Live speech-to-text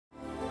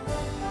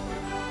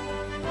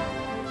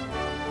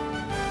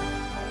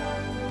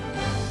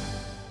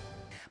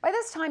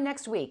this time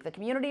next week, the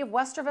community of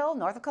Westerville,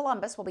 north of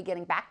Columbus, will be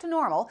getting back to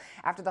normal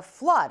after the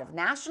flood of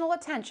national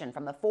attention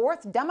from the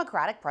fourth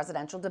Democratic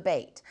presidential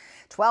debate.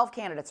 12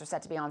 candidates are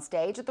set to be on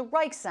stage at the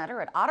Reich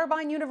Center at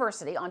Otterbein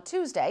University on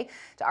Tuesday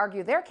to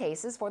argue their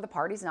cases for the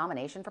party's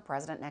nomination for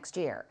president next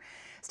year.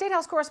 State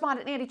House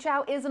correspondent Andy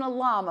Chow is an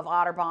alum of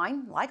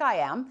Otterbein, like I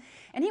am,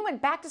 and he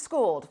went back to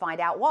school to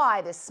find out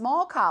why this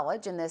small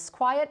college in this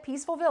quiet,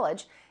 peaceful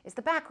village is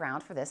the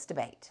background for this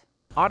debate.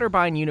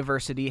 Otterbein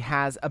University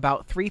has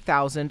about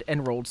 3,000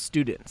 enrolled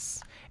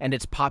students, and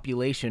its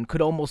population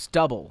could almost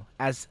double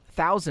as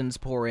thousands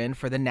pour in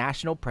for the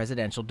national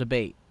presidential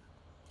debate.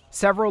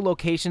 Several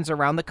locations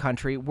around the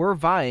country were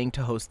vying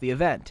to host the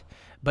event,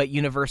 but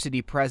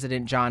University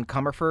President John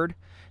Comerford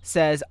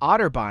says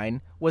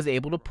Otterbein was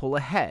able to pull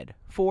ahead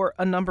for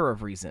a number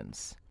of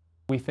reasons.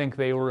 We think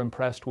they were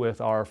impressed with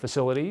our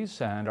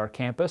facilities and our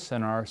campus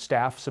and our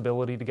staff's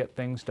ability to get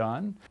things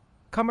done.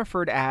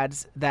 Comerford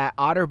adds that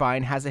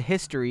Otterbein has a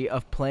history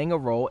of playing a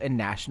role in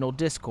national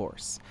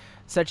discourse,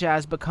 such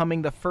as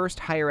becoming the first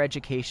higher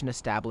education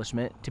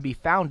establishment to be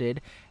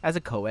founded as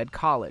a co-ed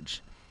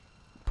college,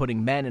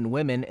 putting men and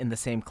women in the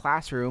same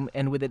classroom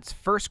and with its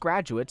first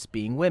graduates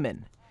being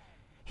women.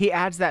 He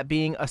adds that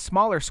being a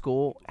smaller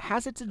school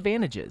has its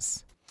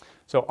advantages.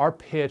 So our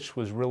pitch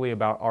was really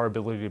about our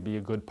ability to be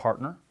a good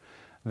partner,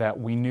 that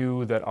we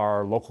knew that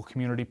our local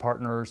community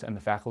partners and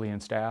the faculty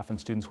and staff and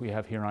students we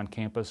have here on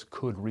campus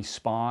could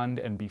respond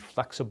and be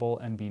flexible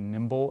and be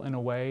nimble in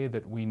a way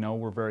that we know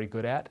we're very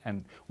good at.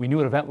 And we knew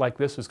an event like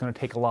this was going to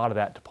take a lot of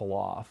that to pull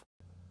off.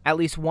 At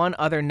least one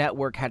other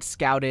network had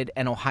scouted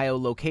an Ohio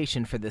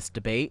location for this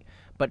debate,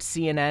 but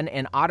CNN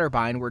and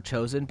Otterbein were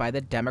chosen by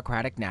the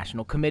Democratic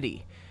National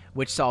Committee,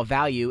 which saw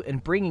value in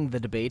bringing the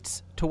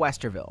debates to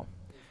Westerville.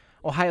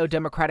 Ohio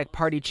Democratic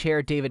Party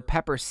Chair David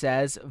Pepper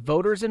says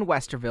voters in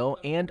Westerville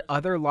and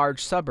other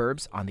large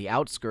suburbs on the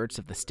outskirts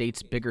of the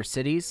state's bigger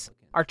cities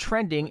are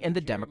trending in the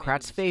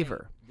Democrats'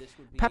 favor.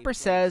 Pepper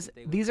says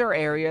these are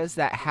areas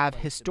that have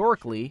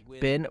historically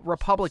been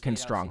Republican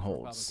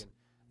strongholds.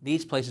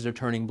 These places are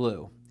turning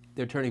blue.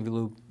 They're turning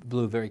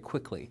blue very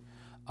quickly,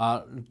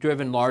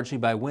 driven largely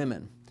by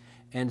women.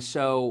 And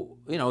so,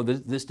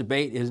 this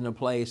debate isn't a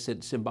place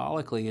that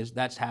symbolically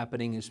that's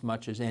happening as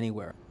much as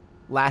anywhere.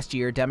 Last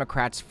year,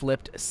 Democrats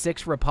flipped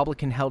 6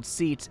 Republican-held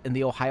seats in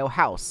the Ohio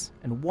House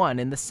and 1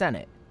 in the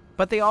Senate,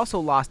 but they also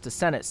lost a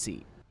Senate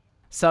seat.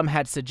 Some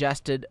had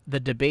suggested the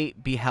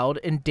debate be held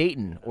in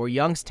Dayton or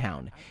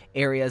Youngstown,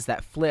 areas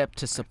that flipped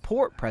to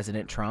support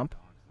President Trump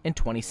in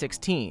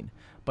 2016,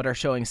 but are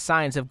showing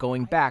signs of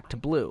going back to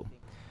blue.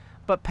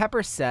 But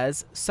Pepper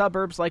says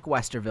suburbs like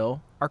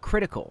Westerville are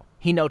critical.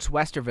 He notes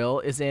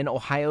Westerville is in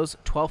Ohio's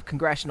 12th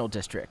congressional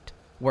district,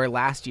 where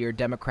last year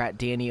Democrat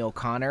Danny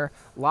O'Connor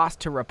lost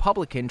to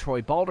Republican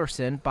Troy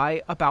Balderson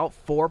by about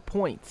 4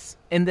 points.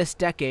 In this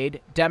decade,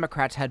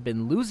 Democrats had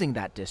been losing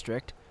that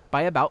district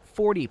by about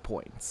 40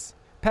 points.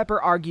 Pepper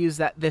argues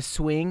that this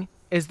swing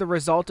is the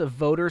result of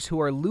voters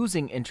who are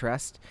losing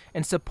interest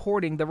in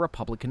supporting the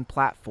Republican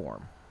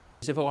platform.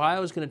 If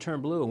Ohio is going to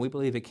turn blue, and we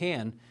believe it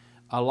can,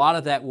 a lot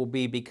of that will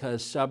be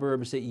because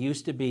suburbs that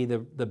used to be the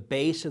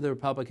base of the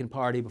Republican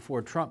Party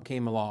before Trump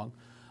came along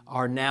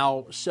are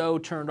now so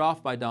turned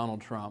off by Donald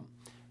Trump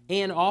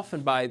and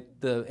often by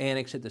the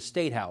annex at the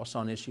State House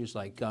on issues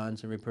like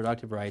guns and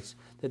reproductive rights,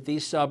 that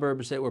these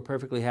suburbs that were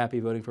perfectly happy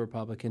voting for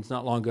Republicans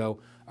not long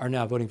ago are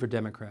now voting for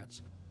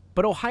Democrats.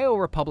 But Ohio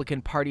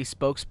Republican Party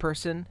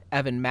spokesperson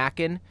Evan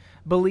Mackin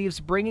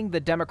believes bringing the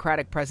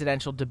Democratic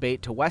presidential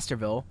debate to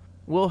Westerville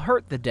will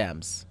hurt the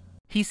Dems.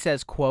 He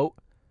says, quote,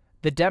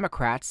 "The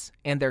Democrats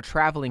and their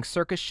traveling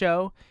circus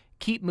show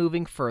keep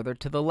moving further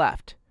to the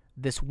left.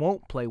 This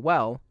won't play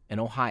well in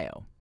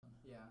Ohio."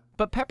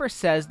 But Pepper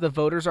says the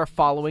voters are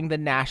following the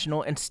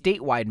national and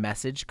statewide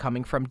message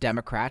coming from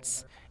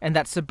Democrats, and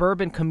that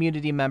suburban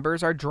community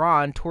members are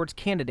drawn towards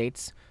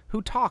candidates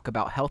who talk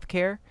about health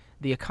care,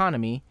 the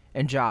economy,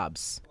 and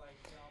jobs.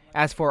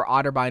 As for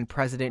Otterbein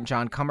President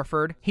John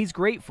Comerford, he's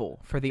grateful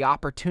for the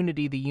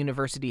opportunity the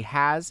university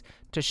has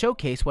to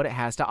showcase what it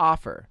has to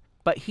offer.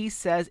 But he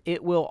says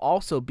it will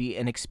also be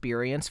an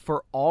experience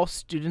for all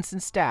students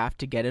and staff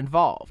to get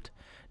involved,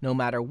 no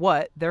matter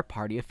what their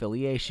party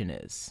affiliation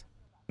is.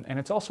 And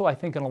it's also, I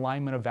think, an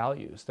alignment of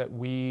values, that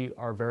we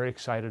are very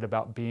excited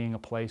about being a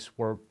place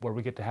where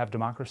we get to have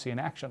democracy in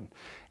action.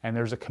 And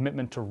there's a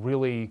commitment to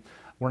really,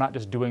 we're not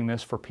just doing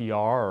this for PR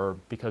or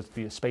because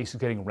the space is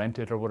getting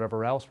rented or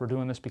whatever else. We're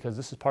doing this because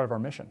this is part of our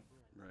mission.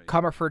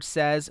 Comerford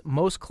says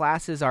most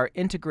classes are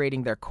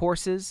integrating their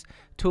courses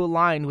to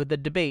align with the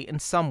debate in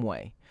some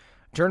way.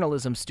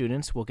 Journalism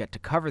students will get to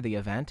cover the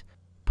event.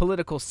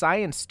 Political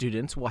science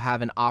students will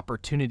have an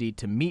opportunity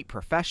to meet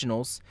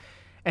professionals.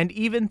 And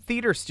even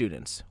theater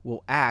students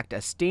will act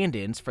as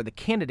stand-ins for the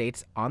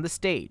candidates on the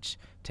stage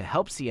to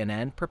help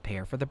CNN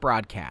prepare for the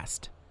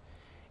broadcast.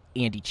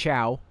 Andy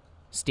Chow,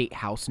 State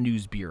House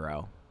News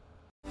Bureau.